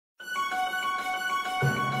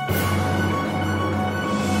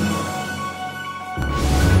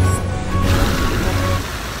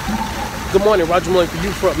Good morning, Roger Maloney for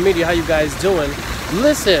You Front Media. How you guys doing?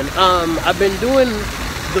 Listen, I've been doing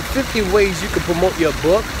the 50 ways you can promote your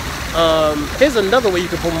book. Here's another way you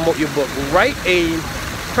can promote your book. Write a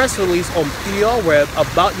press release on PR Web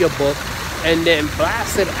about your book and then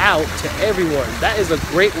blast it out to everyone. That is a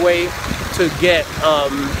great way to get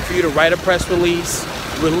for you to write a press release,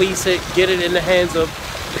 release it, get it in the hands of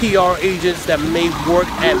PR agents that may work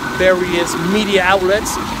at various media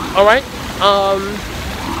outlets. All right.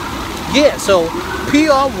 Yeah, so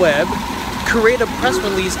PR Web, create a press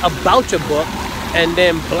release about your book and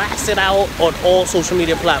then blast it out on all social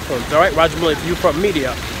media platforms. All right, Roger Maloney for You Front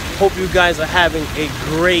Media. Hope you guys are having a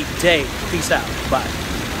great day. Peace out. Bye.